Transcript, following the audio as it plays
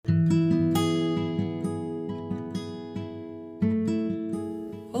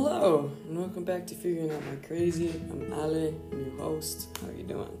Hello, and welcome back to Figuring Out My Crazy. I'm Ale, I'm your host. How you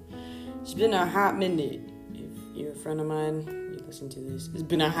doing? It's been a hot minute. If you're a friend of mine, you listen to this. It's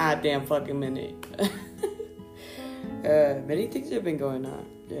been a hot damn fucking minute. Many things have been going on.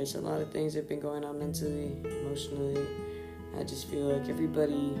 There's a lot of things that have been going on mentally, emotionally. I just feel like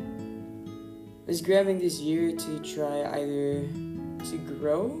everybody is grabbing this year to try either to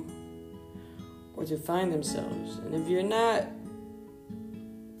grow or to find themselves. And if you're not,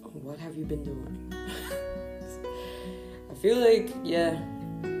 what have you been doing? I feel like,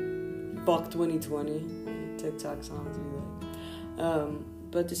 fuck 2020. TikTok songs do that.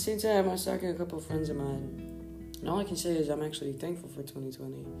 But at the same time, I was talking to a couple of friends of mine, and all I can say is I'm actually thankful for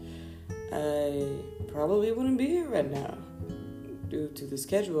 2020. I probably wouldn't be here right now due to the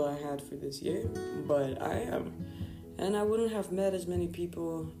schedule I had for this year, but I am. And I wouldn't have met as many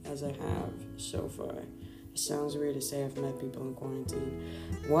people as I have so far. It sounds weird to say I've met people in quarantine.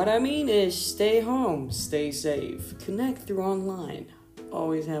 What I mean is stay home, stay safe, connect through online,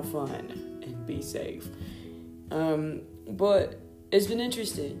 always have fun, and be safe. But it's been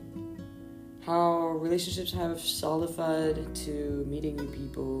interesting how relationships have solidified to meeting new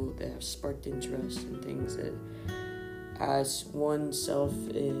people that have sparked interest in things that as oneself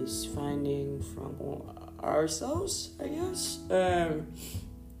is finding from ourselves, I guess.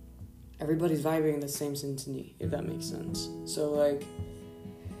 Everybody's vibing in the same symphony, if that makes sense. So, like,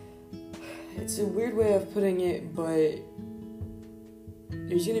 it's a weird way of putting it, but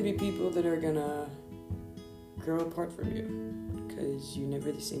there's gonna be people that are gonna grow apart from you, because you're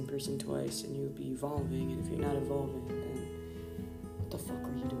never the same person twice, and you'll be evolving, and if you're not evolving, then what the fuck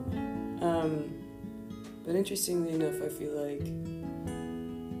are you doing? But interestingly enough, I feel like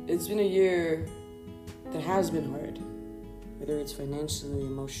it's been a year that has been hard. Whether it's financially,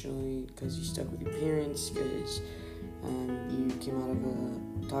 emotionally, because you're stuck with your parents, because you came out of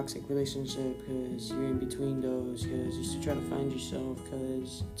a toxic relationship, because you're in between those, because you're still trying to find yourself,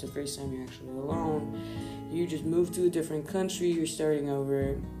 because it's the first time you're actually alone, you just moved to a different country, you're starting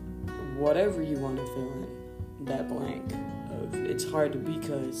over, whatever you want to fill in, that blank of it's hard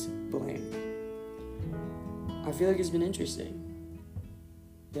because blank. I feel like it's been interesting.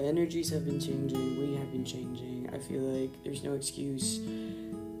 The energies have been changing, we have been changing. I feel like there's no excuse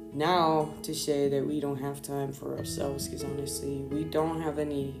now to say that we don't have time for ourselves, because honestly, we don't have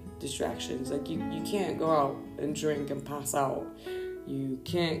any distractions. Like, you can't go out and drink and pass out. You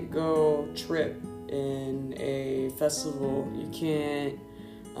can't go trip in a festival. You can't,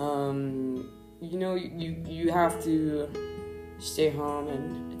 you have to stay home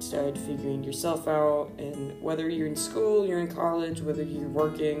and start figuring yourself out, and whether you're in school, you're in college, whether you're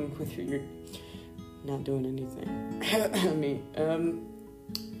working, whether you're not doing anything.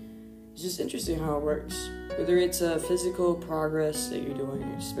 It's just interesting how it works. Whether it's a physical progress that you're doing,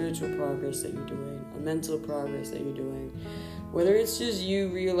 a spiritual progress that you're doing, a mental progress that you're doing, whether it's just you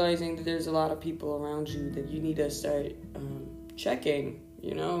realizing that there's a lot of people around you that you need to start checking,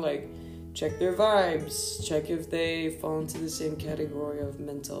 check their vibes, check if they fall into the same category of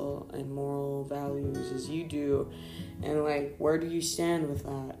mental and moral values as you do, and where do you stand with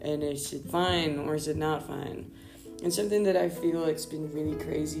that, and is it fine or is it not fine? And something that I feel like's been really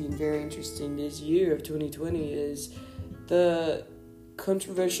crazy and very interesting this year of 2020 is the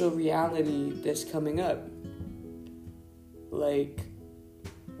controversial reality that's coming up.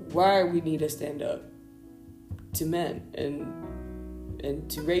 Why we need to stand up to men and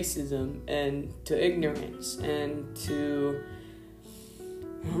to racism, and to ignorance, and to,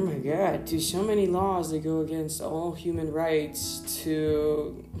 oh my god, to so many laws that go against all human rights,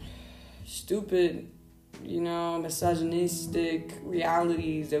 to stupid, misogynistic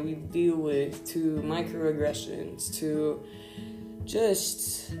realities that we deal with, to microaggressions, to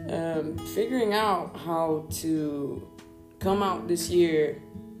just figuring out how to come out this year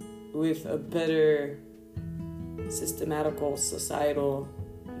with a better systematical, societal,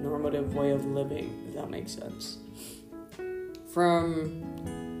 normative way of living, if that makes sense. From,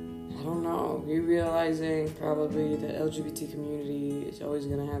 you realizing probably the LGBT community is always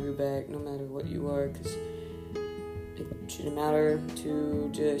going to have your back no matter what you are, because it shouldn't matter, to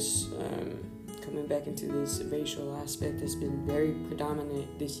just coming back into this racial aspect that's been very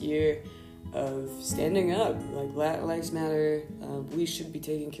predominant this year of standing up. Black Lives Matter. We should be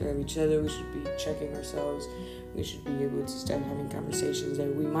taking care of each other. We should be checking ourselves. We should be able to start having conversations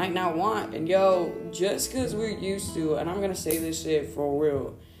that we might not want. And just because we're used to, and I'm going to say this shit for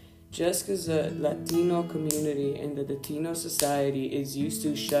real, just because the Latino community and the Latino society is used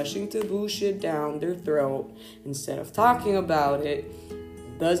to shushing the bullshit down their throat instead of talking about it,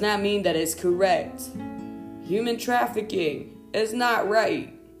 does not mean that it's correct. Human trafficking is not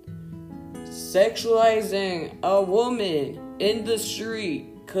right. sexualizing a woman in the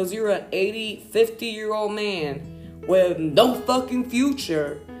street because you're an 80, 50-year-old man with no fucking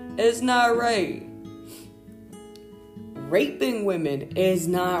future is not right. Raping women is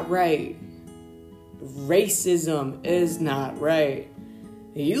not right. Racism is not right.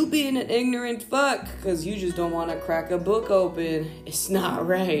 You being an ignorant fuck because you just don't want to crack a book open, it's not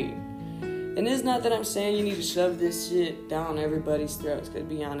right. And it's not that I'm saying you need to shove this shit down everybody's throats, to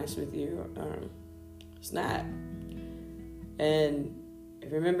be honest with you. It's not. And I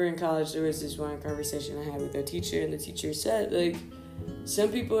remember in college there was this one conversation I had with a teacher, and the teacher said, like, some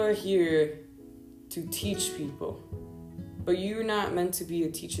people are here to teach people, but you're not meant to be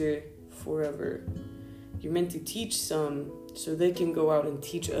a teacher forever. You're meant to teach some so they can go out and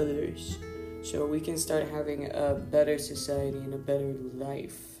teach others, so we can start having a better society and a better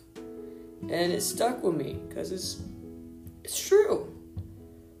life. And it stuck with me because it's true.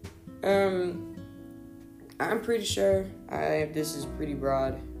 I'm pretty sure this is pretty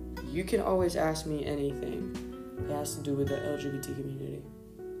broad. You can always ask me anything that has to do with the LGBT community.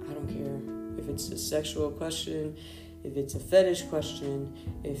 I don't care if it's a sexual question, if it's a fetish question,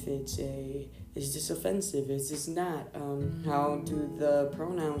 if it's is this offensive, is this not, how do the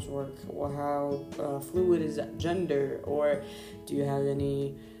pronouns work, or how fluid is gender, or do you have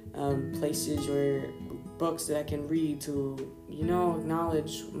any places or books that I can read to,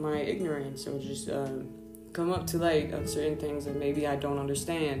 acknowledge my ignorance, or just come up to light on certain things that maybe I don't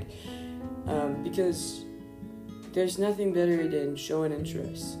understand, because there's nothing better than showing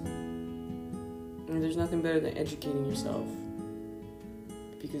interest, and there's nothing better than educating yourself,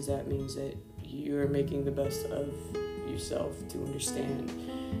 because that means that you're making the best of yourself to understand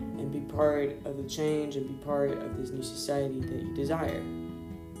and be part of the change and be part of this new society that you desire.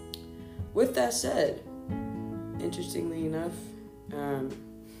 With that said, interestingly enough,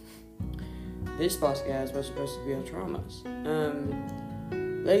 this podcast was supposed to be on traumas.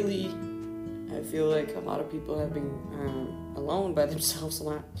 Lately, I feel like a lot of people have been alone by themselves a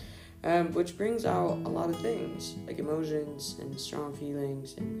lot, which brings out a lot of things, like emotions and strong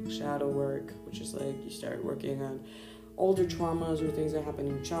feelings and shadow work, which is like you start working on older traumas or things that happened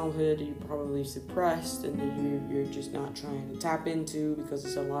in your childhood that you probably suppressed and that you're just not trying to tap into because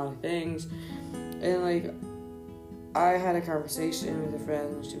it's a lot of things. And like, I had a conversation with a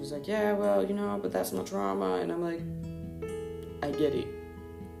friend, and she was like, yeah, well, but that's not trauma. And I'm like, I get it,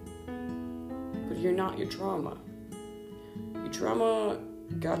 but you're not your trauma. Your trauma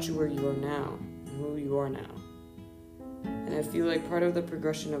got you where you are now, and who you are now. And I feel like part of the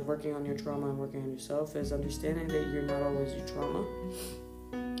progression of working on your trauma and working on yourself is understanding that you're not always your trauma.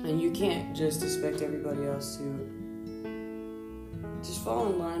 And you can't just expect everybody else to just fall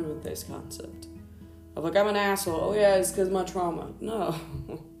in line with this concept of like, I'm an asshole. Oh yeah, it's because of my trauma. No.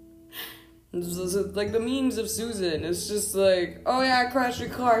 It's like the memes of Susan. It's just like, oh yeah, I crashed your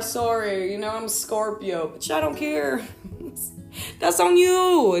car. Sorry. I'm a Scorpio. But I don't care. That's on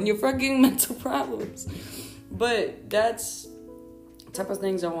you and your fucking mental problems. But that's the type of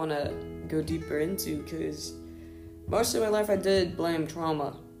things I want to go deeper into, because most of my life I did blame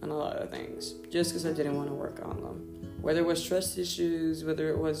trauma on a lot of things just because I didn't want to work on them. Whether it was trust issues, whether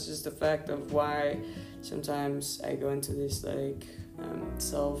it was just the fact of why sometimes I go into this like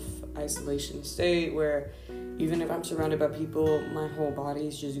self-isolation state where even if I'm surrounded by people, my whole body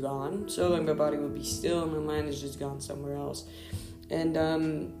is just gone. So like my body would be still and my mind is just gone somewhere else. And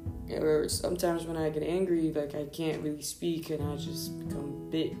or sometimes when I get angry, like I can't really speak and I just become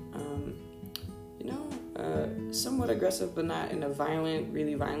a bit, somewhat aggressive, but not in a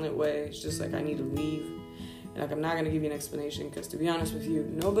really violent way. It's just like I need to leave. And like I'm not going to give you an explanation because, to be honest with you,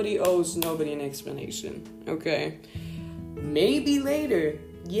 nobody owes nobody an explanation, okay? Maybe later,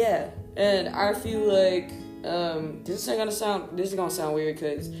 yeah. And I feel like this is gonna sound weird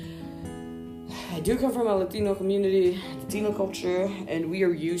because I do come from a Latino community, Latino culture, and we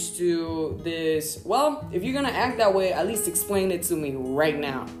are used to this. Well, if you're gonna act that way, at least explain it to me right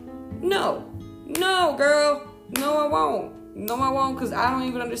now. No, girl, no, I won't, because I don't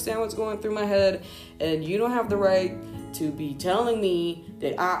even understand what's going through my head, and you don't have the right to be telling me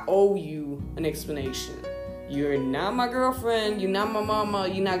that I owe you an explanation. You're not my girlfriend, you're not my mama,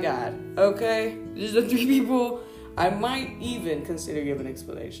 you're not God, okay? These are the three people I might even consider giving an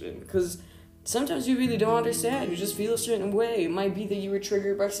explanation, because sometimes you really don't understand. You just feel a certain way. It might be that you were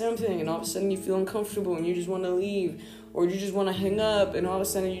triggered by something, and all of a sudden you feel uncomfortable, and you just want to leave, or you just want to hang up, and all of a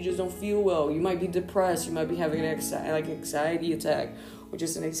sudden you just don't feel well. You might be depressed. You might be having an anxiety attack, or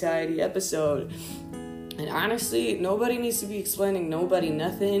just an anxiety episode. And honestly, nobody needs to be explaining nobody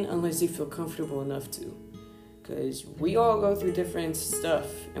nothing unless they feel comfortable enough to. Because we all go through different stuff,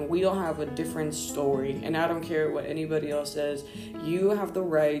 and we all have a different story, and I don't care what anybody else says. You have the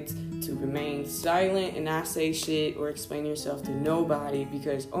right to remain silent and not say shit or explain yourself to nobody,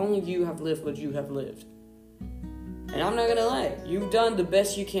 because only you have lived what you have lived. And I'm not gonna lie, you've done the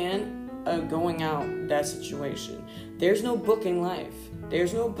best you can going out that situation. There's no book in life.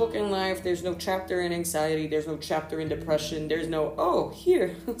 There's no book in life. There's no chapter in anxiety. There's no chapter in depression. There's no, oh,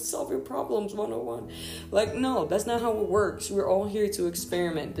 here, solve your problems 101. Like, no, that's not how it works. We're all here to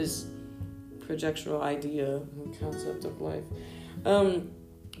experiment this projectional idea and concept of life.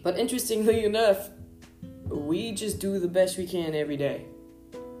 But interestingly enough, we just do the best we can every day.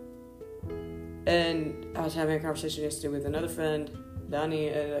 And I was having a conversation yesterday with another friend, Donnie,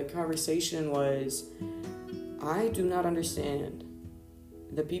 and the conversation was, I do not understand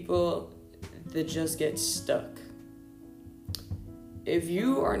the people that just get stuck. If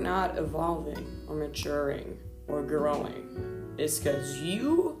you are not evolving or maturing or growing, it's because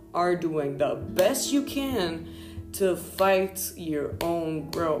you are doing the best you can to fight your own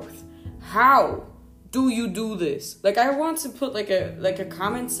growth. How do you do this? Like, I want to put like a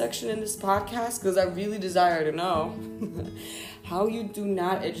comment section in this podcast, because I really desire to know how you do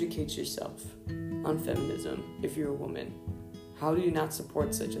not educate yourself on feminism if you're a woman. How do you not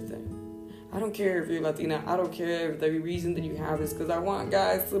support such a thing? I don't care if you're Latina. I don't care if the reason that you have is because I want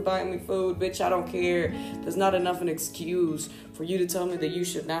guys to buy me food. Bitch, I don't care. There's not enough an excuse for you to tell me that you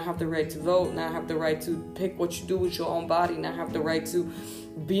should not have the right to vote, not have the right to pick what you do with your own body, not have the right to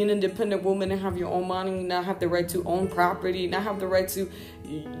be an independent woman and have your own money, not have the right to own property, not have the right to...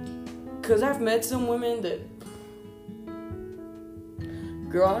 Because I've met some women that...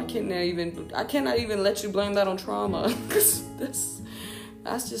 Girl, I cannot even let you blame that on trauma. Cause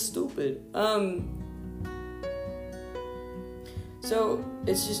that's just stupid. So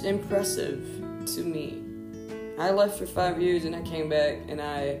it's just impressive to me. I left for 5 years and I came back and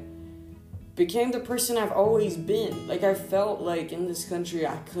I became the person I've always been. Like, I felt like in this country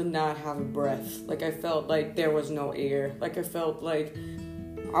I could not have a breath. Like, I felt like there was no air. Like, I felt like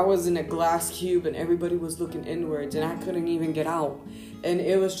I was in a glass cube and everybody was looking inwards and I couldn't even get out. And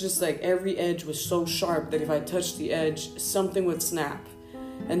it was just like every edge was so sharp that if I touched the edge, something would snap.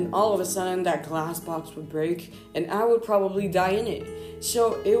 And all of a sudden, that glass box would break and I would probably die in it.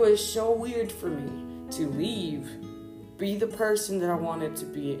 So it was so weird for me to leave, be the person that I wanted to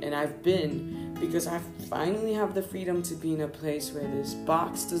be. And I've been, because I finally have the freedom to be in a place where this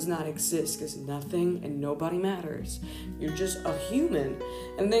box does not exist, because nothing and nobody matters. You're just a human.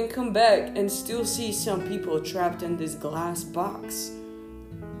 And then come back and still see some people trapped in this glass box.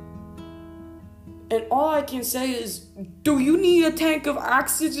 And all I can say is, do you need a tank of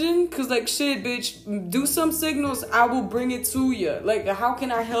oxygen? Because, like, shit, bitch, do some signals. I will bring it to you. Like, how can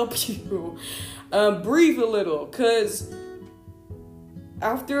I help you? Breathe a little. Because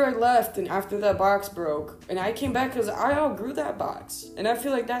after I left and after that box broke, and I came back because I outgrew that box. And I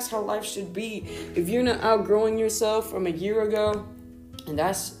feel like that's how life should be. If you're not outgrowing yourself from a year ago, and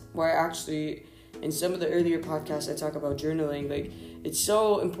that's why actually in some of the earlier podcasts I talk about journaling, like, it's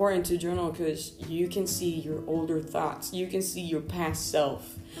so important to journal because you can see your older thoughts. You can see your past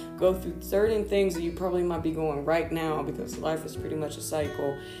self. Go through certain things that you probably might be going right now, because life is pretty much a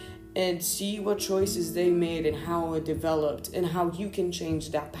cycle, and see what choices they made and how it developed and how you can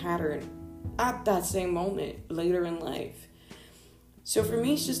change that pattern at that same moment later in life. So for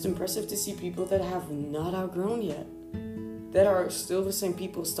me, it's just impressive to see people that have not outgrown yet, that are still the same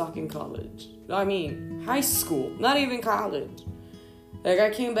people stuck in college. I mean, high school, not even college. Like,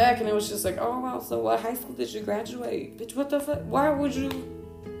 I came back and it was just like, oh, wow, so what high school did you graduate? Bitch, what the fuck? Why would you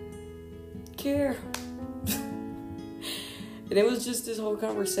care? And it was just this whole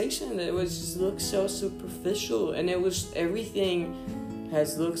conversation that it was just looked so superficial. And it was, everything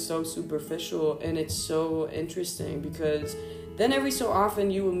has looked so superficial. And it's so interesting because then every so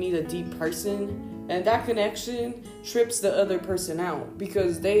often you will meet a deep person, and that connection trips the other person out,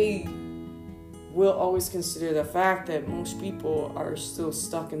 because they will always consider the fact that most people are still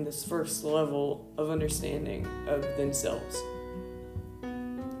stuck in this first level of understanding of themselves.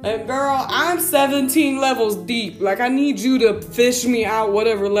 And girl, I'm 17 levels deep. Like, I need you to fish me out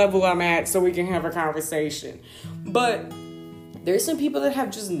whatever level I'm at so we can have a conversation. But there's some people that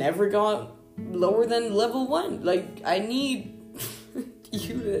have just never gone lower than level 1. Like, I need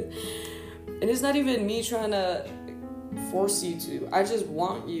you to... And it's not even me trying to force you to. I just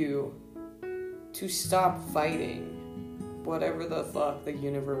want you to stop fighting whatever the fuck the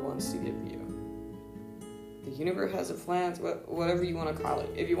universe wants to give you. The universe has a plan, whatever you want to call it.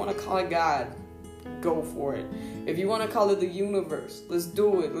 If you want to call it God, go for it. If you want to call it the universe, let's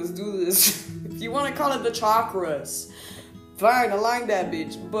do it. Let's do this. If you want to call it the chakras, fine, align that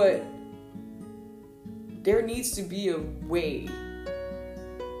bitch. But there needs to be a way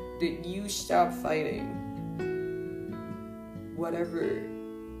that you stop fighting whatever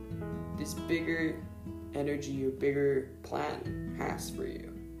this bigger energy or bigger plan has for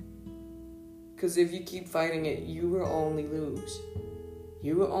you. Because if you keep fighting it, you will only lose.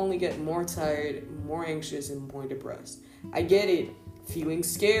 You will only get more tired, more anxious, and more depressed. I get it. Feeling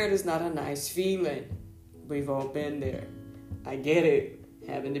scared is not a nice feeling. We've all been there. I get it.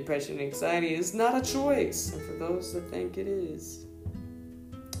 Having depression and anxiety is not a choice. And for those that think it is,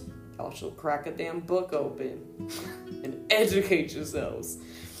 y'all should crack a damn book open and educate yourselves.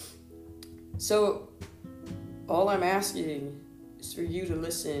 So, all I'm asking is for you to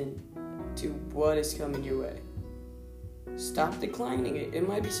listen to what is coming your way. Stop declining it. It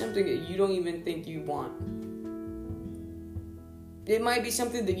might be something that you don't even think you want. It might be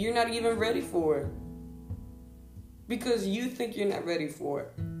something that you're not even ready for. Because you think you're not ready for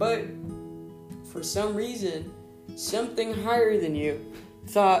it. But for some reason, something higher than you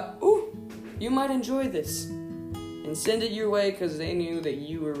thought, ooh, you might enjoy this. And send it your way because they knew that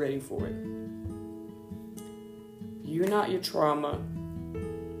you were ready for it. You're not your trauma.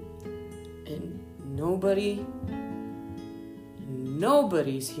 And nobody's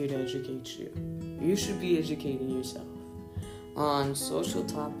here to educate you. You should be educating yourself on social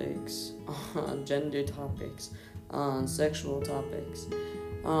topics, on gender topics, on sexual topics,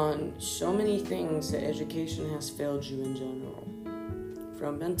 on so many things that education has failed you in general.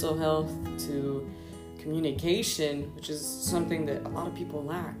 From mental health to communication, which is something that a lot of people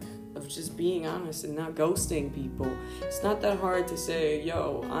lack, of just being honest and not ghosting people. It's not that hard to say,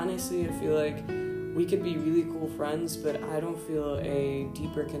 yo, honestly, I feel like we could be really cool friends, but I don't feel a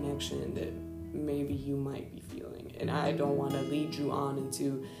deeper connection that maybe you might be feeling. And I don't want to lead you on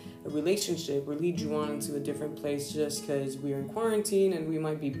into a relationship or lead you on into a different place just because we're in quarantine and we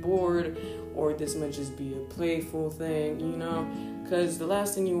might be bored, or this might just be a playful thing, you know? Because the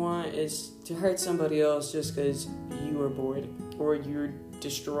last thing you want is to hurt somebody else just because you are bored, or you're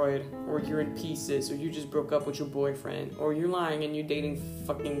destroyed, or you're in pieces, or you just broke up with your boyfriend, or you're lying and you're dating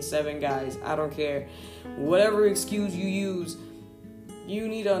fucking 7 guys. I don't care. Whatever excuse you use, you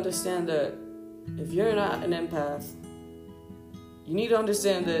need to understand that if you're not an empath, you need to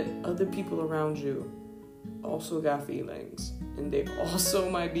understand that other people around you also got feelings, and they also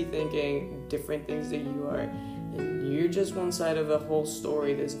might be thinking different things that you are, and you're just one side of a whole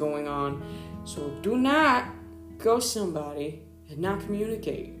story that's going on. So do not ghost somebody and not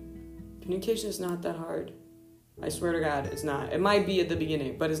communicate. Communication is not that hard. I swear to God, it's not. It might be at the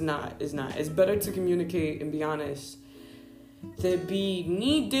beginning, but it's not. It's better to communicate and be honest than be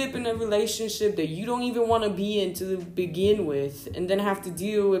knee-deep in a relationship that you don't even want to be in to begin with, and then have to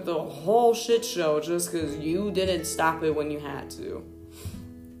deal with the whole shit show just because you didn't stop it when you had to.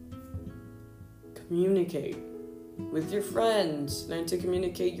 Communicate with your friends. Learn to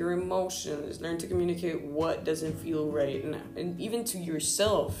communicate your emotions. Learn to communicate what doesn't feel right. And even to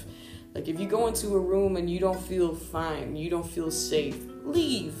yourself. Like, if you go into a room and you don't feel fine, you don't feel safe,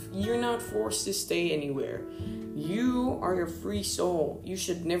 leave. You're not forced to stay anywhere. You are a free soul. You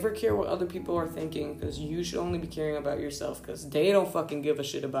should never care what other people are thinking, because you should only be caring about yourself, because they don't fucking give a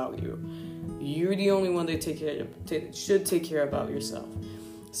shit about you. You're the only one that should take care about yourself.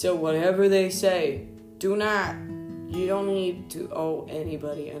 So whatever they say, do not. You don't need to owe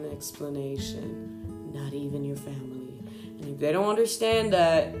anybody an explanation, not even your family. And if they don't understand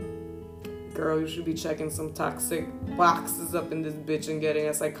that, girl, you should be checking some toxic boxes up in this bitch and getting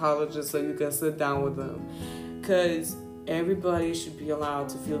a psychologist so you can sit down with them. Because everybody should be allowed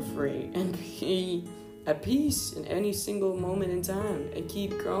to feel free and be at peace in any single moment in time and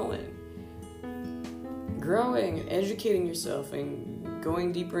keep growing and educating yourself and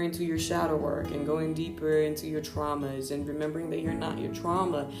going deeper into your shadow work and going deeper into your traumas and remembering that you're not your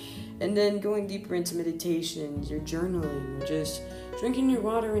trauma, and then going deeper into meditations, your journaling, or just drinking your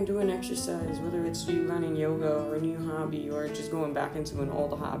water and doing exercise, whether it's you learning yoga or a new hobby or just going back into an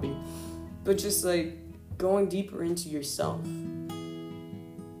old hobby, but just like going deeper into yourself.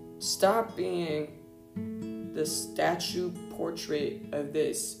 Stop being the statue portrait of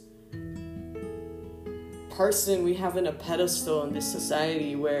this person we have in a pedestal in this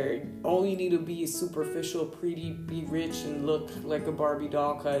society where all you need to be is superficial, pretty, be rich, and look like a Barbie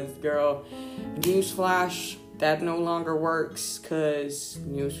doll. Because, girl, newsflash, that no longer works. Because,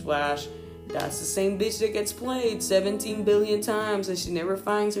 newsflash, that's the same bitch that gets played 17 billion times and she never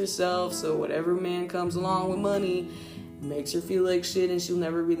finds herself. So whatever man comes along with money, makes her feel like shit, and she'll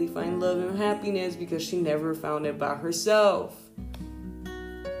never really find love and happiness because she never found it by herself.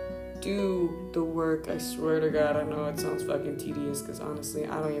 Do the work. I swear to God, I know it sounds fucking tedious because honestly,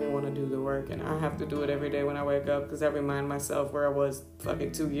 I don't even want to do the work, and I have to do it every day when I wake up because I remind myself where I was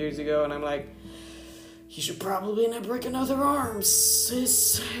fucking 2 years ago, and I'm like, you should probably not break another arm,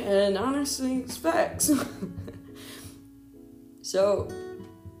 sis. And honestly, it's facts. So,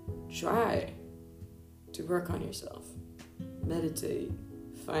 try to work on yourself. Meditate.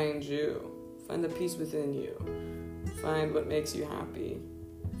 Find you. Find the peace within you. Find what makes you happy.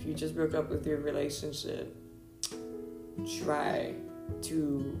 If you just broke up with your relationship, try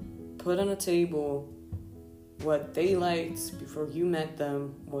to put on a table what they liked before you met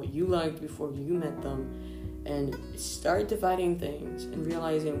them, what you liked before you met them, and start dividing things and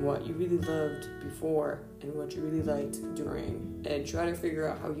realizing what you really loved before and what you really liked during, and try to figure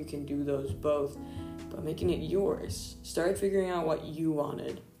out how you can do those both by making it yours. Start figuring out what you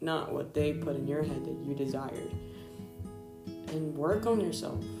wanted, not what they put in your head that you desired. And work on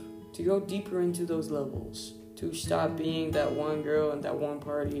yourself to go deeper into those levels, to stop being that one girl and that one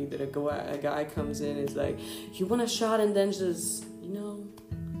party that a guy comes in and is like, you want a shot, and then just, no,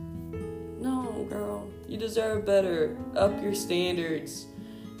 girl, you deserve better. Up your standards.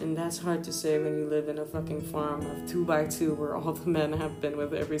 And that's hard to say when you live in a fucking farm of 2x2 where all the men have been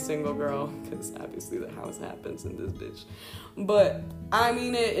with every single girl, because obviously the house happens in this bitch. But I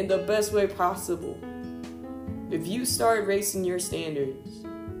mean it in the best way possible. If you start raising your standards,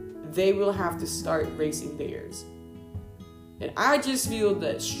 they will have to start raising theirs. And I just feel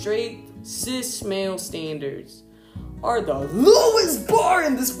that straight cis male standards are the lowest bar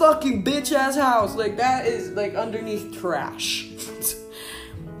in this fucking bitch ass house. Like, that is like underneath trash.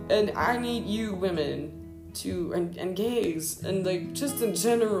 And I need you women to, and gays, and like just in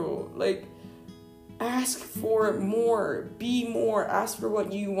general, like, ask for more, be more, ask for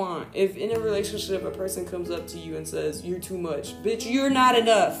what you want. If in a relationship a person comes up to you and says, you're too much, bitch, you're not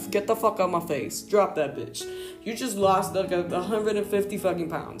enough, get the fuck out my face, drop that bitch. You just lost like 150 fucking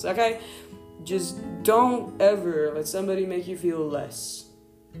pounds, okay? Just don't ever let somebody make you feel less.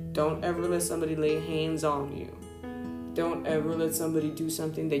 Don't ever let somebody lay hands on you. Don't ever let somebody do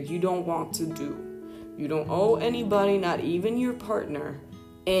something that you don't want to do. You don't owe anybody, not even your partner,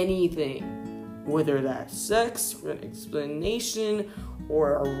 anything. Whether that's sex, or an explanation,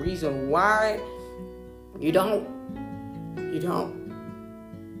 or a reason why. You don't.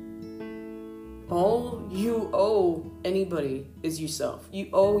 All you owe anybody is yourself. You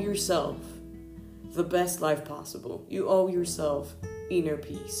owe yourself the best life possible. You owe yourself inner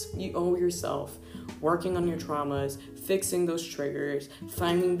peace. You owe yourself working on your traumas, fixing those triggers,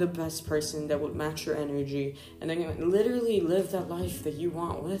 finding the best person that would match your energy, and then literally live that life that you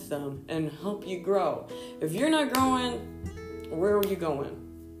want with them and help you grow. If you're not growing, where are you going?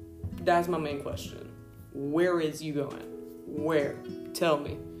 That's my main question. Where is you going? Where? Tell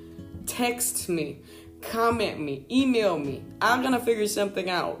me. Text me. Comment me. Email me. I'm gonna figure something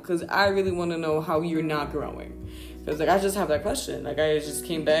out because I really want to know how you're not growing. Because, like, I just have that question. Like, I just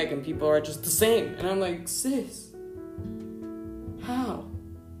came back and people are just the same. And I'm like, sis, how?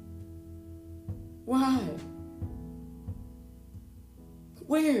 Why?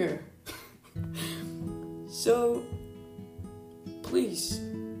 Where? So, please,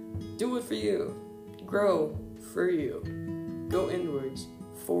 do it for you. Grow for you. Go inwards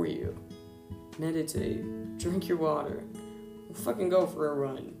for you. Meditate. Drink your water. Fucking go for a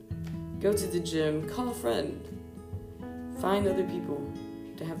run. Go to the gym. Call a friend. Find other people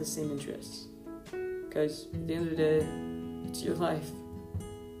to have the same interests. Because at the end of the day, it's your life.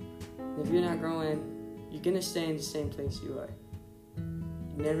 And if you're not growing, you're going to stay in the same place you are.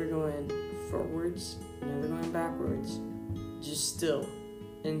 You're never going forwards, you're never going backwards. Just still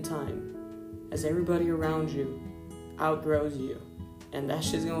in time. As everybody around you outgrows you. And that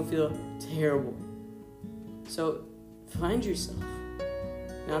shit's going to feel terrible. So find yourself.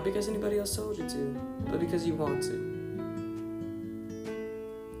 Not because anybody else told you to, but because you want to.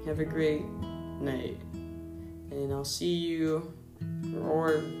 Have a great night. And I'll see you,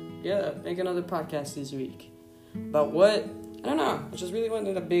 make another podcast this week. About what? I don't know. I just really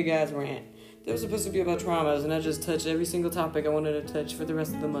wanted a big ass rant. That was supposed to be about traumas, and I just touched every single topic I wanted to touch for the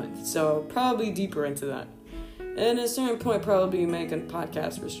rest of the month. So, probably deeper into that. And at a certain point, probably make a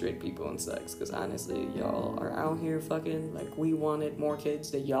podcast for straight people and sex. Because honestly, y'all are out here fucking like we wanted more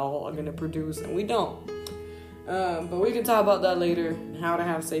kids that y'all are going to produce, and we don't. But we can talk about that later, and how to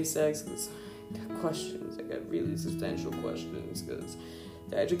have safe sex, because I got questions. I got really substantial questions, because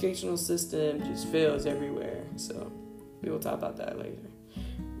the educational system just fails everywhere. So we will talk about that later.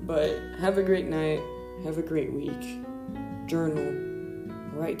 But have a great night. Have a great week. journal,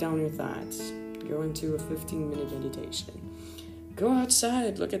 write down your thoughts, go into a 15-minute meditation. Go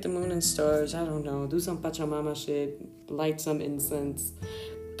outside, look at the moon and stars, I don't know, do some Pachamama shit, light some incense,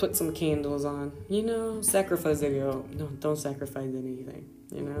 put some candles on, sacrifice a girl. No, don't sacrifice anything,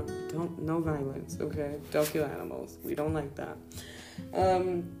 no violence, okay? Don't kill animals, we don't like that.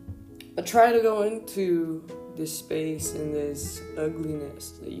 But try to go into this space and this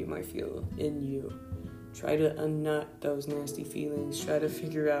ugliness that you might feel in you. Try to unnut those nasty feelings, try to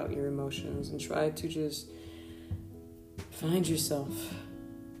figure out your emotions, and try to just find yourself.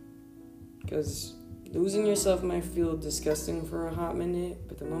 Because losing yourself might feel disgusting for a hot minute,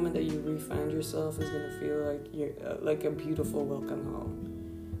 but the moment that you re-find yourself is going to feel like you're like a beautiful welcome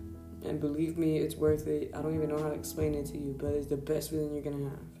home. And believe me, it's worth it. I don't even know how to explain it to you, but it's the best feeling you're going to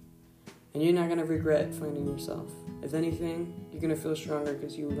have. And you're not going to regret finding yourself. If anything, you're going to feel stronger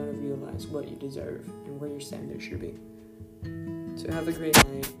because you're going to realize what you deserve and where your standards should be. So have a great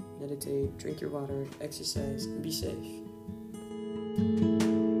night, meditate, drink your water, exercise, and be safe.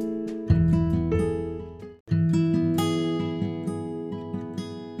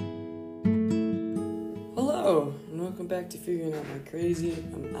 Hello, and welcome back to Figuring Out My Crazy.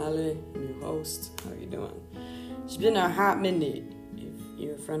 I'm Ale, I'm your host. How you doing? It's been a hot minute. If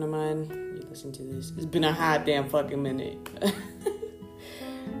you're a friend of mine, you listen to this. It's been a hot damn fucking minute.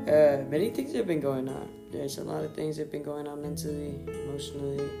 Many things have been going on. There's a lot of things that have been going on mentally,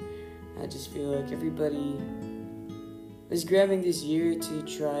 emotionally. I just feel like everybody is grabbing this year to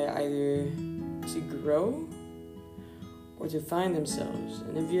try either to grow or to find themselves.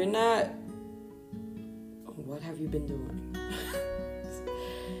 And if you're not, what have you been doing?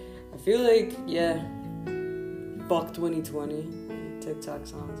 I feel like, fuck 2020. TikTok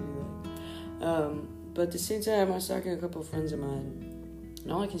songs be like. But at the same time, I was talking to a couple of friends of mine,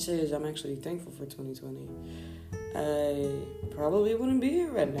 and all I can say is I'm actually thankful for 2020. I probably wouldn't be here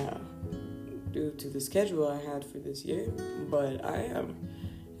right now due to the schedule I had for this year, but I am.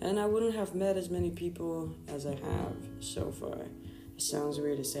 And I wouldn't have met as many people as I have so far. It sounds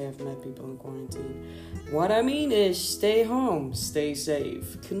weird to say I've met people in quarantine. What I mean is stay home, stay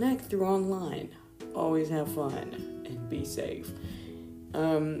safe, connect through online, always have fun, and be safe.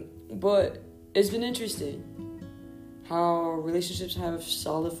 But it's been interesting how relationships have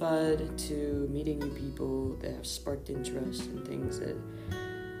solidified to meeting new people that have sparked interest in things that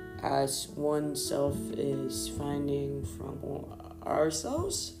as oneself is finding from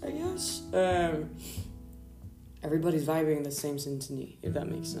ourselves, I guess. Everybody's vibing in the same symphony, if that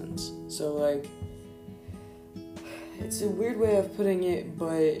makes sense. So, like, it's a weird way of putting it,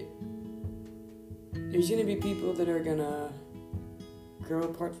 but there's gonna be people that are gonna grow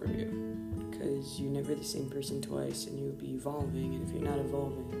apart from you. Because you're never the same person twice, and you'll be evolving, and if you're not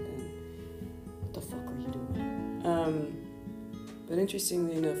evolving, then what the fuck are you doing? But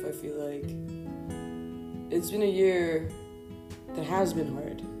interestingly enough, I feel like it's been a year that has been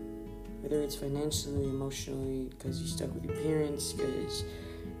hard. Whether it's financially, emotionally, because you're stuck with your parents, because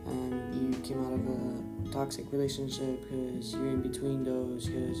you came out of a toxic relationship, because you're in between those,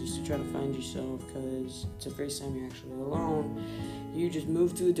 because you're still trying to find yourself, because it's the first time you're actually alone. You just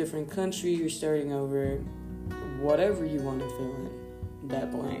moved to a different country, you're starting over, whatever you want to fill in,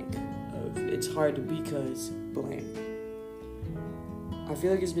 that blank of it's hard because blank. I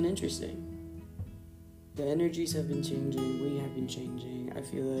feel like it's been interesting. The energies have been changing, we have been changing. I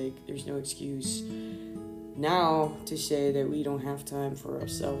feel like there's no excuse now to say that we don't have time for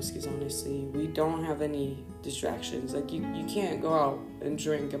ourselves, because honestly, we don't have any distractions. Like, you can't go out and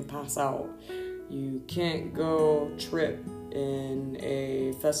drink and pass out. You can't go trip in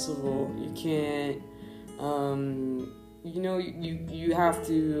a festival. You can't, you have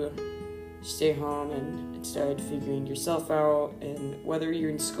to stay home and start figuring yourself out. And whether you're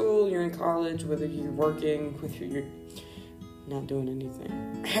in school, you're in college, whether you're working, whether you're not doing anything.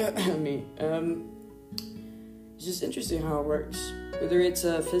 It's just interesting how it works. Whether it's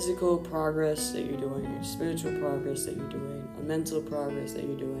a physical progress that you're doing, a spiritual progress that you're doing, a mental progress that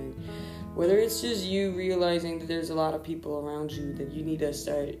you're doing, whether it's just you realizing that there's a lot of people around you that you need to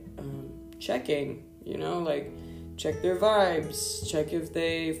start checking, check their vibes, check if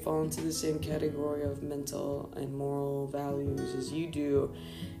they fall into the same category of mental and moral values as you do,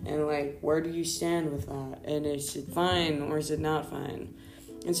 and where do you stand with that, and is it fine or is it not fine?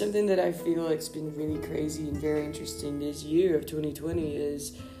 And something that I feel it's been really crazy and very interesting this year of 2020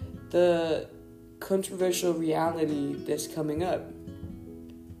 is the controversial reality that's coming up.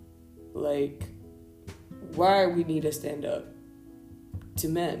 Why we need to stand up to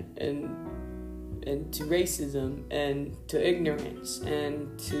men and to racism and to ignorance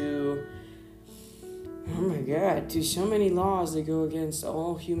and to oh my god, to so many laws that go against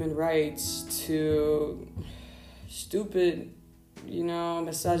all human rights, to stupid,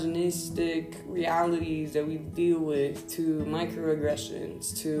 misogynistic realities that we deal with, to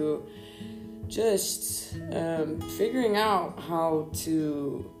microaggressions, to just figuring out how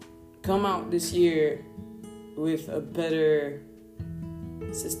to come out this year with a better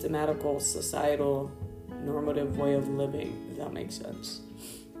systematical, societal, normative way of living, if that makes sense.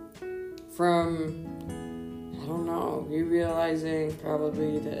 From, I don't know, you realizing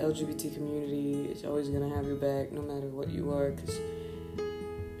probably the LGBT community is always going to have your back no matter what you are, because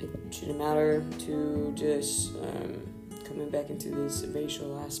it shouldn't matter, to just coming back into this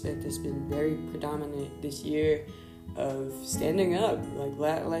racial aspect that's been very predominant this year of standing up. Like,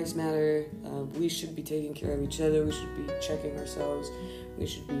 Black Lives Matter, we should be taking care of each other, we should be checking ourselves, we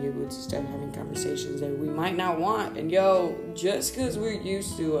should be able to start having conversations that we might not want. And just because we're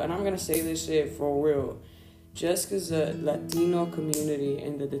used to, and I'm gonna say this shit for real, just because the Latino community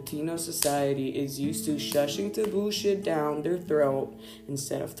and the Latino society is used to shushing to bullshit down their throat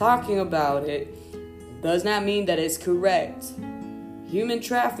instead of talking about it, does not mean that it's correct. Human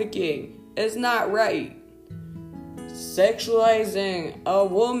trafficking is not right. Sexualizing a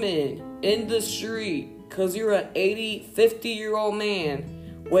woman in the street because you're an 50-year-old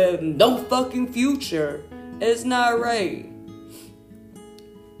man with no fucking future is not right.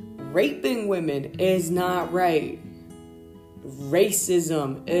 Raping women is not right.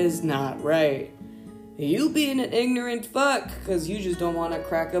 Racism is not right. You being an ignorant fuck because you just don't want to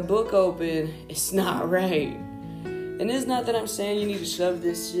crack a book open, it's not right. And it's not that I'm saying you need to shove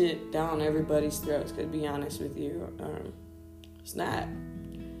this shit down everybody's throats, because to be honest with you, it's not.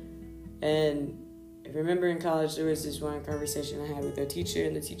 And I remember in college there was this one conversation I had with a teacher,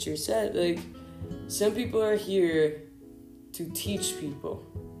 and the teacher said, like, some people are here to teach people,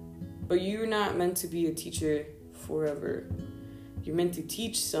 but you're not meant to be a teacher forever. You're meant to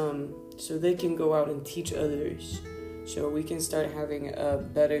teach some so they can go out and teach others, so we can start having a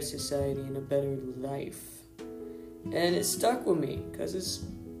better society and a better life. And it stuck with me because it's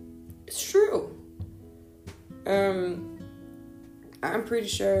true. I'm pretty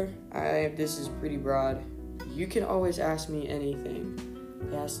sure this is pretty broad. You can always ask me anything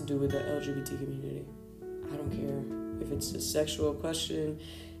that has to do with the LGBT community. I don't care if it's a sexual question,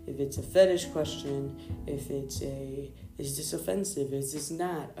 if it's a fetish question, if it's is this offensive, is this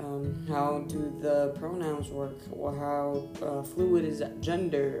not, how do the pronouns work, or how fluid is that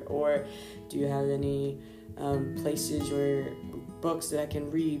gender, or do you have any places or books that I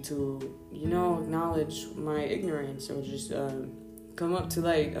can read to, acknowledge my ignorance, or just come up to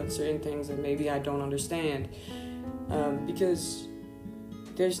light on certain things that maybe I don't understand, because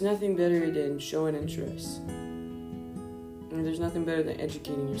there's nothing better than showing interest, and there's nothing better than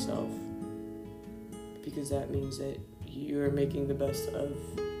educating yourself, because that means that you're making the best of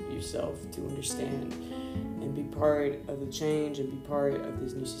yourself to understand and be part of the change and be part of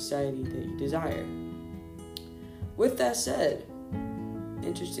this new society that you desire. With that said,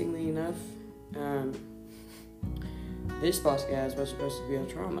 interestingly enough, this podcast was supposed to be on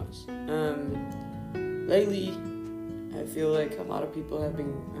traumas. Lately, I feel like a lot of people have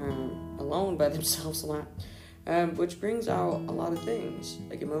been alone by themselves a lot, which brings out a lot of things,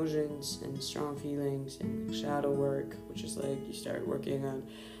 like emotions and strong feelings and shadow work, which is like you start working on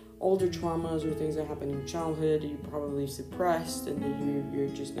older traumas or things that happened in your childhood that you probably suppressed and that you're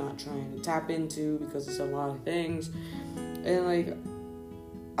just not trying to tap into because it's a lot of things. And like,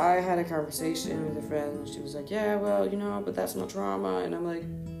 I had a conversation with a friend, and she was like, yeah, well, but that's my trauma. And I'm like,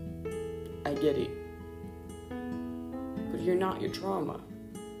 I get it, but you're not your trauma.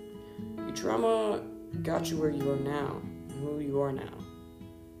 Your trauma got you where you are now, and who you are now.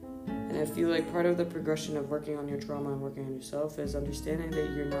 And I feel like part of the progression of working on your trauma and working on yourself is understanding that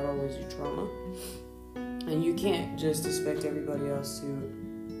you're not always your trauma. And you can't just expect everybody else to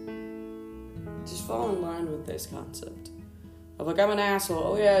just fall in line with this concept of like, I'm an asshole.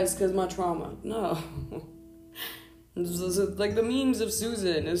 Oh yeah, it's because of my trauma. No. It's like the memes of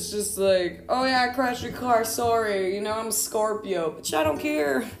Susan. It's just like, oh yeah, I crashed your car. Sorry. I'm a Scorpio. But I don't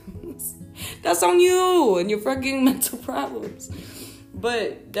care. That's on you and your fucking mental problems.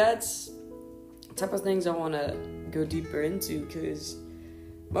 But that's the type of things I want to go deeper into, because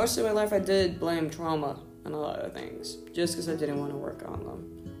most of my life I did blame trauma on a lot of things just because I didn't want to work on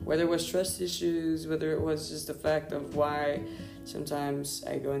them. Whether it was trust issues, whether it was just the fact of why sometimes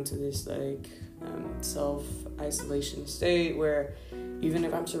I go into this like self-isolation state where even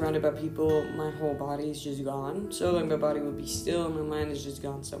if I'm surrounded by people, my whole body is just gone. So like my body would be still and my mind is just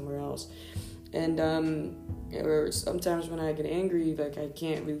gone somewhere else. And or sometimes when I get angry, like I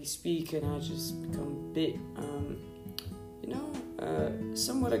can't really speak, and I just become a bit,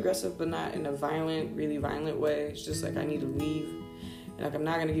 somewhat aggressive, but not in a really violent way. It's just like I need to leave. And like I'm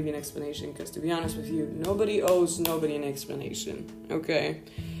not gonna give you an explanation, because to be honest with you, nobody owes nobody an explanation. Okay,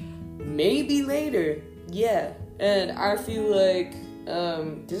 maybe later, yeah. And I feel like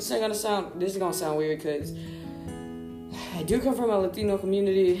this is gonna sound weird, because I do come from a Latino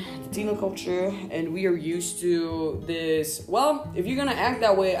community, Latino culture, and we are used to this. Well, if you're gonna act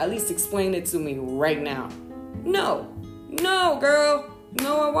that way, at least explain it to me right now. No, girl.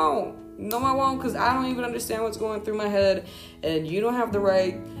 No, I won't, because I don't even understand what's going through my head, and you don't have the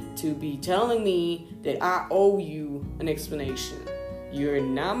right to be telling me that I owe you an explanation. You're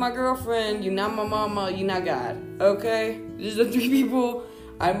not my girlfriend, you're not my mama, you're not God, okay? These are the 3 people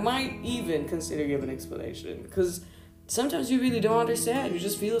I might even consider giving an explanation, because sometimes you really don't understand. You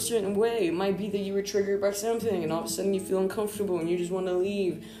just feel a certain way. It might be that you were triggered by something, and all of a sudden you feel uncomfortable, and you just want to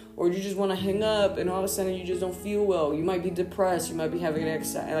leave, or you just want to hang up, and all of a sudden you just don't feel well. You might be depressed. You might be having an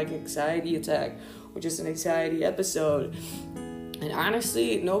anxiety attack, or just an anxiety episode. And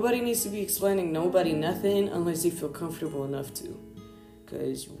honestly, nobody needs to be explaining nobody nothing unless they feel comfortable enough to.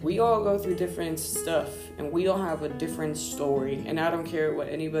 Because we all go through different stuff, and we all have a different story. And I don't care what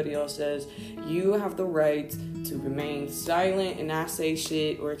anybody else says. You have the right to remain silent and not say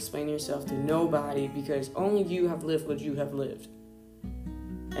shit or explain yourself to nobody, because only you have lived what you have lived.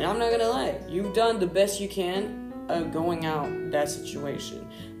 And I'm not gonna lie, you've done the best you can of going out that situation.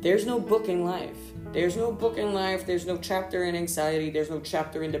 There's no book in life. There's no chapter in anxiety. There's no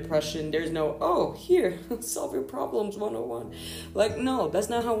chapter in depression. There's no, here, solve your problems 101. Like, no, that's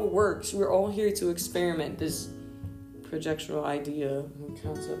not how it works. We're all here to experiment this projectional idea and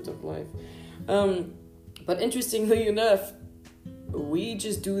concept of life. But interestingly enough, we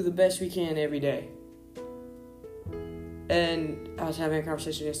just do the best we can every day. And I was having a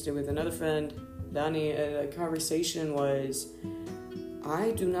conversation yesterday with another friend, Donnie, and the conversation was,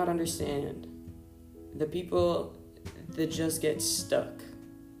 I do not understand the people that just get stuck.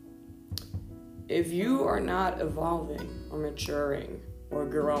 If you are not evolving or maturing or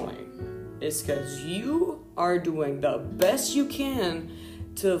growing, it's because you are doing the best you can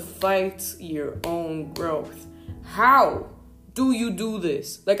to fight your own growth. How do you do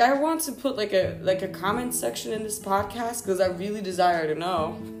this? Like, I want to put like a comment section in this podcast, because I really desire to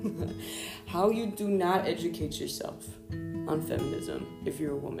know how you do not educate yourself on feminism if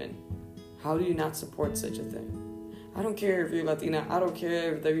you're a woman. How do you not support such a thing? I don't care if you're Latina. I don't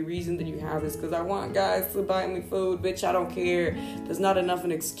care if the reason that you have is because I want guys to buy me food. Bitch, I don't care. There's not enough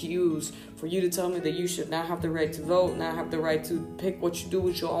an excuse for you to tell me that you should not have the right to vote, not have the right to pick what you do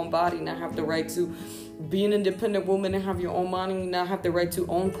with your own body, not have the right to be an independent woman and have your own money, not have the right to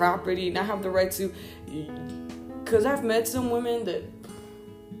own property, not have the right to... Because I've met some women that...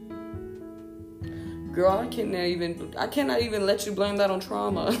 Girl, I cannot even let you blame that on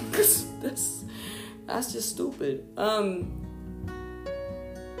trauma. Because that's just stupid.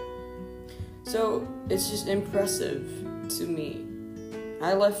 So it's just impressive to me.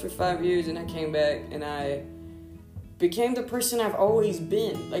 I left for 5 years and I came back and I became the person I've always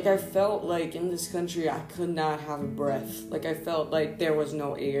been. Like, I felt like in this country I could not have a breath. Like, I felt like there was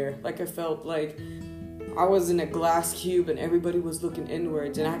no air. Like, I felt like I was in a glass cube and everybody was looking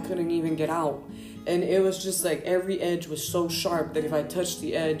inwards and I couldn't even get out. And it was just like every edge was so sharp that if I touched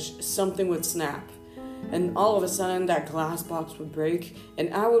the edge, something would snap. And all of a sudden, that glass box would break,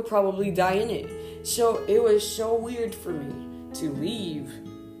 and I would probably die in it. So it was so weird for me to leave,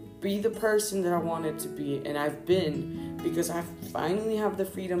 be the person that I wanted to be, and I've been, because I finally have the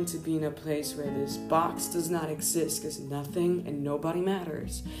freedom to be in a place where this box does not exist, because nothing and nobody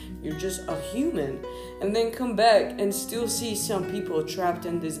matters. You're just a human. And then come back and still see some people trapped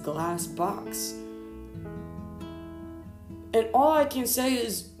in this glass box. And all I can say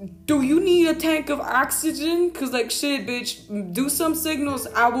is, do you need a tank of oxygen? Because, like, shit, bitch, do some signals.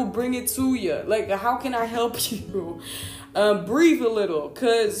 I will bring it to you. Like, how can I help you? Breathe a little.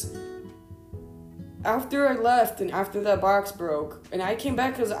 Because after I left and after that box broke, and I came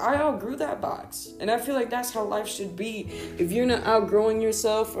back because I outgrew that box. And I feel like that's how life should be. If you're not outgrowing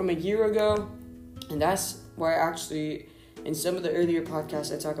yourself from a year ago, and that's why actually in some of the earlier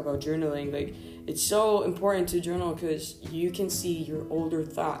podcasts I talk about journaling, like, it's so important to journal because you can see your older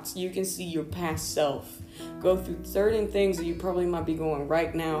thoughts. You can see your past self go through certain things that you probably might be going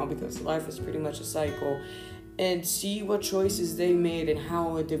right now, because life is pretty much a cycle, and see what choices they made and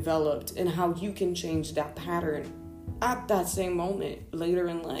how it developed and how you can change that pattern at that same moment later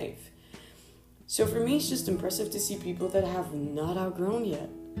in life. So for me, it's just impressive to see people that have not outgrown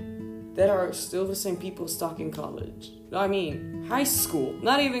yet. that are still the same people stuck in college. I mean, high school,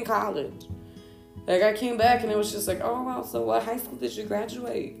 not even college. Like, I came back and it was just like, oh, wow, so what high school did you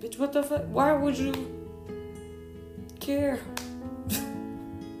graduate? Bitch, what the fuck? Why would you care?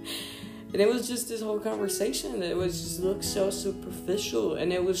 And it was just this whole conversation that looked so superficial.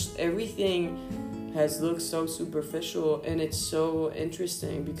 And it was, everything has looked so superficial. And it's so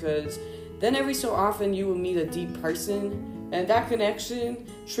interesting because then every so often you will meet a deep person. And that connection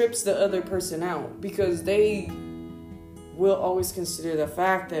trips the other person out. Because they will always consider the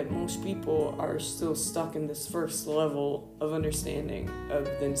fact that most people are still stuck in this first level of understanding of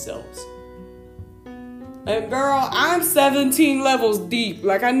themselves. And girl, I'm 17 levels deep.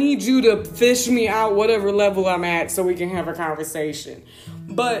 Like, I need you to fish me out whatever level I'm at so we can have a conversation.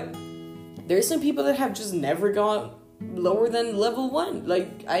 But there's some people that have just never gone lower than level 1.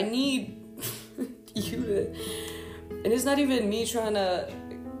 Like, I need you to... And it's not even me trying to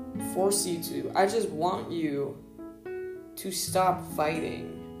force you to. I just want you to stop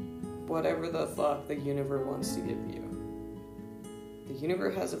fighting whatever the fuck the universe wants to give you. The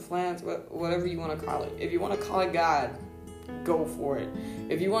universe has a plan, whatever you want to call it. If you want to call it God, go for it.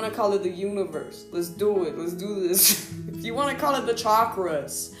 If you want to call it the universe, let's do it. Let's do this. If you want to call it the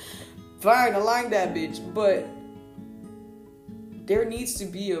chakras, fine, align that bitch. But there needs to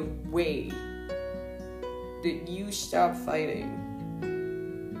be a way that you stop fighting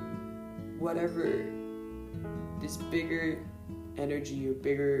whatever this bigger energy or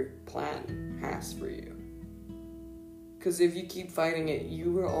bigger plan has for you. Because if you keep fighting it,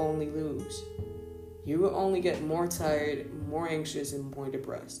 you will only lose. You will only get more tired, more anxious, and more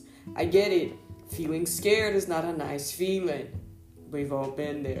depressed. I get it. Feeling scared is not a nice feeling. We've all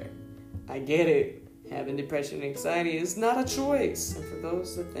been there. I get it. Having depression and anxiety is not a choice. And for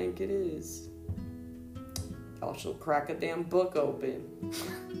those that think it is, y'all should crack a damn book open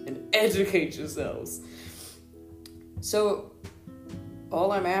and educate yourselves. So,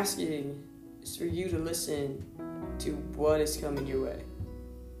 all I'm asking is for you to listen to what is coming your way.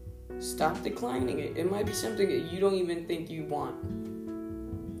 Stop declining it. It might be something that you don't even think you want.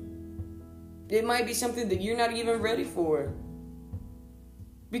 It might be something that you're not even ready for.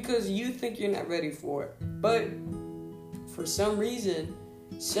 Because you think you're not ready for it. But for some reason,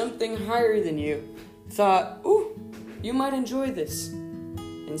 something higher than you thought, ooh, you might enjoy this.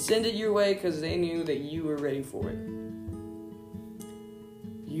 And send it your way because they knew that you were ready for it.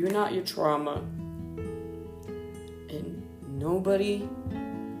 You're not your trauma. And nobody's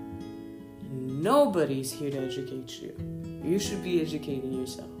here to educate you. You should be educating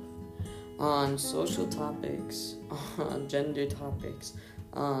yourself on social topics, on gender topics,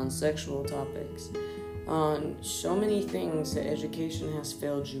 on sexual topics, on so many things that education has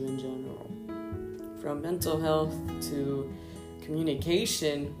failed you in general. From mental health to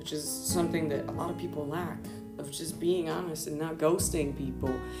communication, which is something that a lot of people lack, of just being honest and not ghosting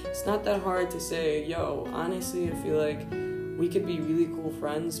people. It's not that hard to say, yo, honestly, I feel like we could be really cool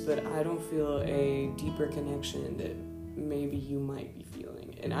friends, but I don't feel a deeper connection that maybe you might be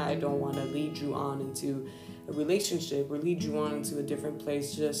feeling. And I don't want to lead you on into a relationship or lead you on into a different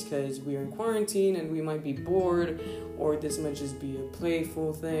place just because we're in quarantine and we might be bored, or this might just be a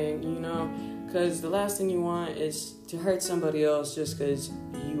playful thing, you know? Because the last thing you want is to hurt somebody else just because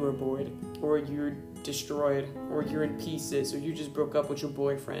you are bored, or you're destroyed, or you're in pieces, or you just broke up with your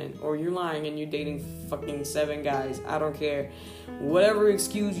boyfriend, or you're lying and you're dating fucking 7 guys. I don't care. Whatever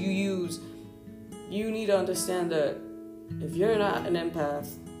excuse you use, you need to understand that if you're not an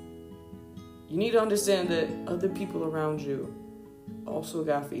empath, you need to understand that other people around you also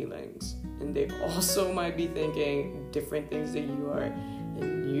got feelings, and they also might be thinking different things that you are,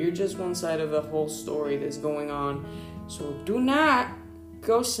 and you're just one side of a whole story that's going on. So do not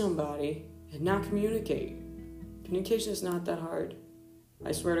ghost somebody and not communicate. Communication is not that hard.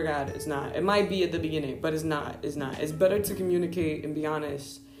 I swear to God, it's not. It might be at the beginning, but it's not. It's not. It's better to communicate and be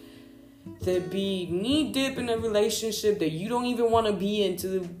honest than be knee-deep in a relationship that you don't even want to be in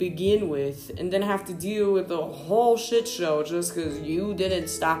to begin with, and then have to deal with the whole shit show just because you didn't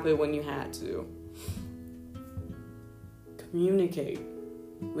stop it when you had to. Communicate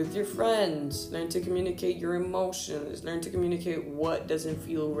with your friends. Learn to communicate your emotions. Learn to communicate what doesn't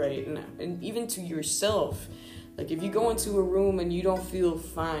feel right. And even to yourself. Like, if you go into a room and you don't feel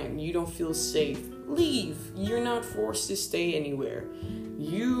fine, you don't feel safe, leave. You're not forced to stay anywhere.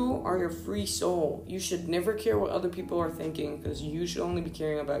 You are a free soul. You should never care what other people are thinking, because you should only be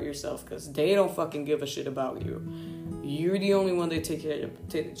caring about yourself, because they don't fucking give a shit about you. You're the only one they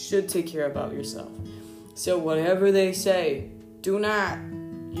should take care about yourself. So whatever they say, do not.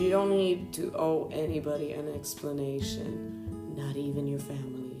 You don't need to owe anybody an explanation, not even your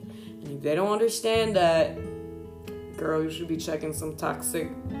family. And if they don't understand that, girl, you should be checking some toxic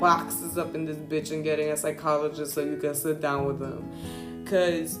boxes up in this bitch and getting a psychologist so you can sit down with them.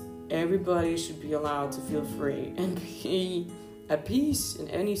 Because everybody should be allowed to feel free and be at peace in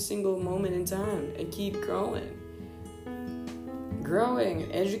any single moment in time and keep growing and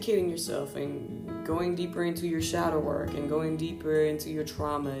educating yourself and going deeper into your shadow work and going deeper into your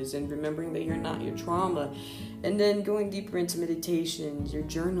traumas and remembering that you're not your trauma, and then going deeper into meditations, your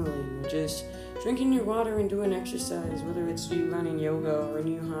journaling, or just drinking your water and doing exercise, whether it's you learning yoga or a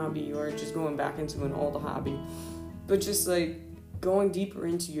new hobby or just going back into an old hobby, but just like going deeper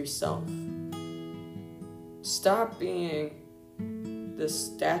into yourself. Stop being the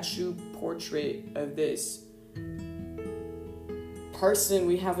statue portrait of this person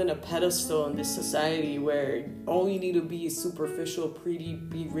we have in a pedestal in this society where all you need to be is superficial, pretty,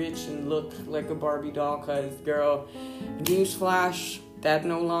 be rich, and look like a Barbie doll. Cause girl, newsflash, that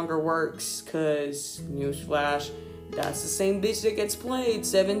no longer works. Cause newsflash, that's the same bitch that gets played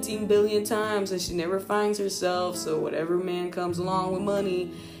 17 billion times and she never finds herself. So whatever man comes along with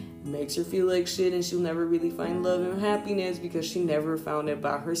money makes her feel like shit, and she'll never really find love and happiness because she never found it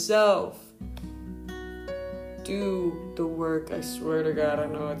by herself. Do the work, I swear to God. I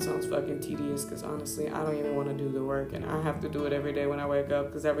know it sounds fucking tedious because honestly, I don't even want to do the work, and I have to do it every day when I wake up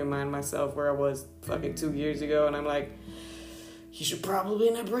because I remind myself where I was fucking 2 years ago, and I'm like, you should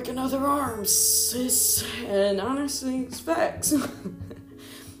probably not break another arm, sis. And honestly, it's facts.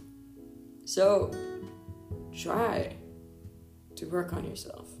 So, try to work on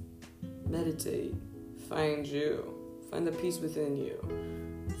yourself. Meditate. Find you. Find the peace within you.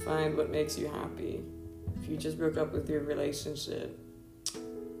 Find what makes you happy. If you just broke up with your relationship,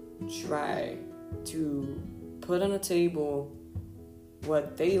 try to put on a table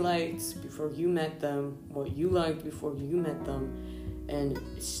what they liked before you met them, what you liked before you met them, and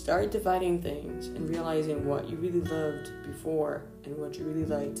start dividing things and realizing what you really loved before and what you really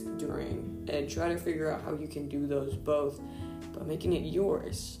liked during, and try to figure out how you can do those both by making it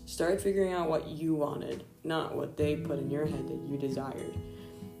yours. Start figuring out what you wanted, not what they put in your head that you desired.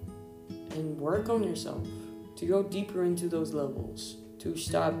 And work on yourself to go deeper into those levels, to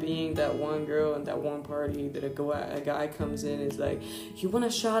stop being that one girl and that one party that a guy comes in and is like, you want a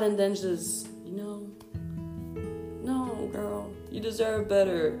shot, and then just, no, girl, you deserve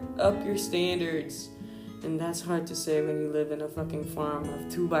better. Up your standards. And that's hard to say when you live in a fucking farm of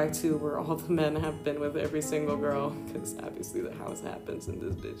 2x2 where all the men have been with every single girl, because obviously the house happens in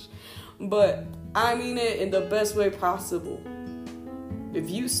this bitch. But I mean it in the best way possible. If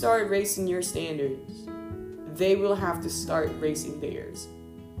you start raising your standards, they will have to start raising theirs.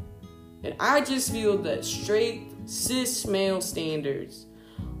 And I just feel that straight cis male standards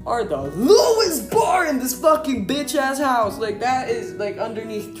are the lowest bar in this fucking bitch ass house. Like, that is like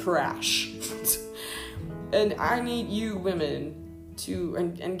underneath trash. And I need you women to,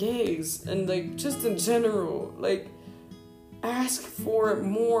 and gays, and like just in general, like, ask for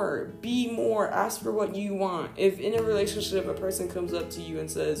more, be more, ask for what you want. If in a relationship a person comes up to you and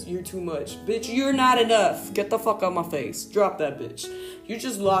says, you're too much, bitch, you're not enough, get the fuck out my face, drop that bitch. You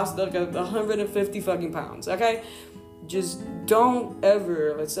just lost like 150 fucking pounds, okay? Just don't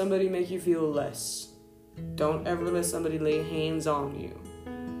ever let somebody make you feel less. Don't ever let somebody lay hands on you.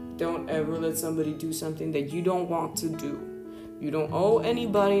 Don't ever let somebody do something that you don't want to do. You don't owe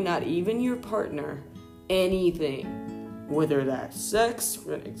anybody, not even your partner, anything. Whether that's sex,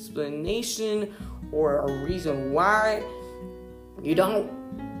 or an explanation, or a reason why. You don't.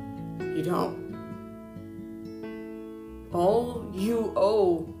 All you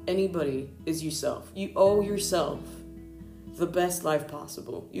owe anybody is yourself. You owe yourself the best life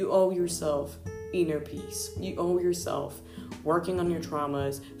possible. You owe yourself inner peace. You owe yourself working on your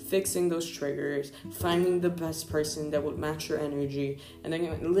traumas, fixing those triggers, finding the best person that would match your energy, and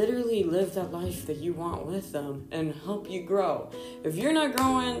then literally live that life that you want with them and help you grow. If you're not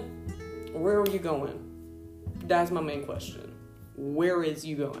growing, where are you going? That's my main question. Where is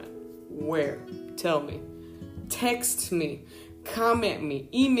you going? Where? Tell me. Text me. Comment me.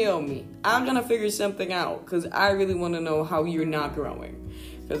 Email me. I'm gonna figure something out because I really want to know how you're not growing.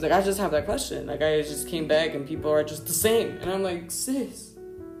 Because, like, I just have that question. Like, I just came back and people are just the same. And I'm like, sis,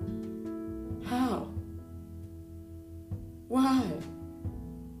 how? Why?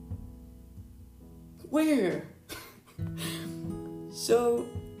 Where? So,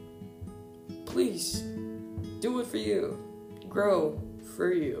 please, do it for you. Grow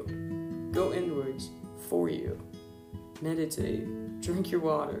for you. Go inwards for you. Meditate. Drink your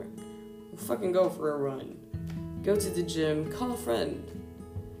water. Fucking go for a run. Go to the gym. Call a friend.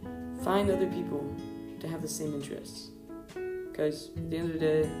 Find other people to have the same interests. Because at the end of the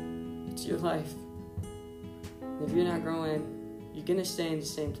day, It's your life. And if you're not growing, you're gonna stay in the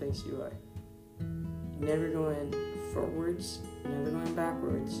same place you are. You're never going forwards, you're never going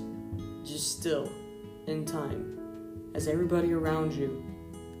backwards. Just still in time. As everybody around you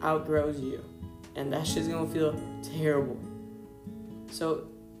outgrows you. And that shit's gonna feel terrible. So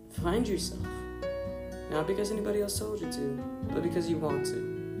find yourself. Not because anybody else told you to, but because you want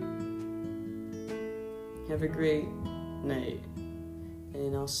to. Have a great night.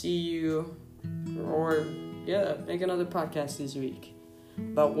 And I'll see you, make another podcast this week.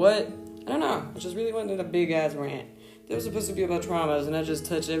 About what? I don't know. I just really wanted a big ass rant. It was supposed to be about traumas, and I just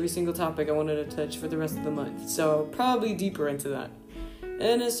touched every single topic I wanted to touch for the rest of the month. So probably deeper into that.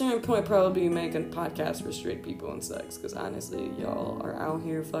 And at a certain point, probably make a podcast for straight people and sex. Because honestly, y'all are out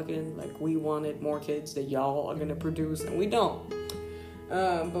here fucking like we wanted more kids that y'all are going to produce, and we don't.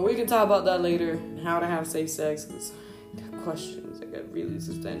 But we can talk about that later. How to have safe sex. Because I got questions. I got really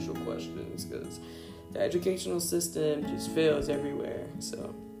substantial questions. Because the educational system just fails everywhere.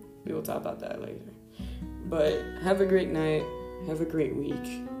 So we will talk about that later. But have a great night. Have a great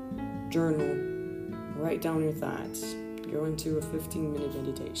week. Journal. Write down your thoughts. Go into a 15-minute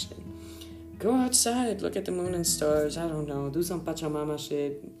meditation. Go outside, look at the moon and stars. I don't know. Do some Pachamama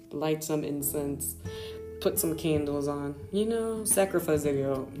shit. Light some incense. Put some candles on. Sacrifice a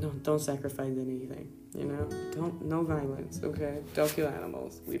girl. No, don't sacrifice anything. No violence, okay? Don't kill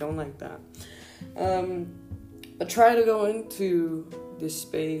animals. We don't like that. But try to go into this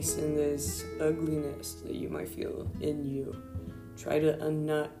space and this ugliness that you might feel in you. Try to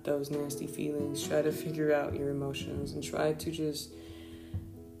unnut those nasty feelings. Try to figure out your emotions and try to just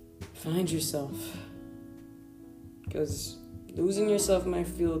find yourself. Because losing yourself might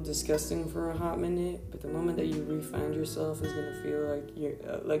feel disgusting for a hot minute, but the moment that you re-find yourself is going to feel like you're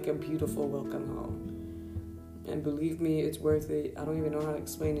like a beautiful welcome home. And believe me, it's worth it. I don't even know how to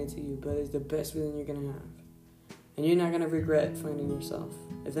explain it to you, but it's the best feeling you're going to have. And you're not going to regret finding yourself.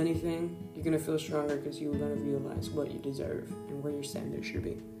 If anything, you're going to feel stronger because you're going to realize what you deserve and where your standards should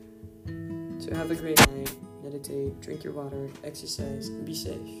be. So have a great night, meditate, drink your water, exercise, and be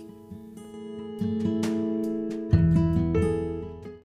safe.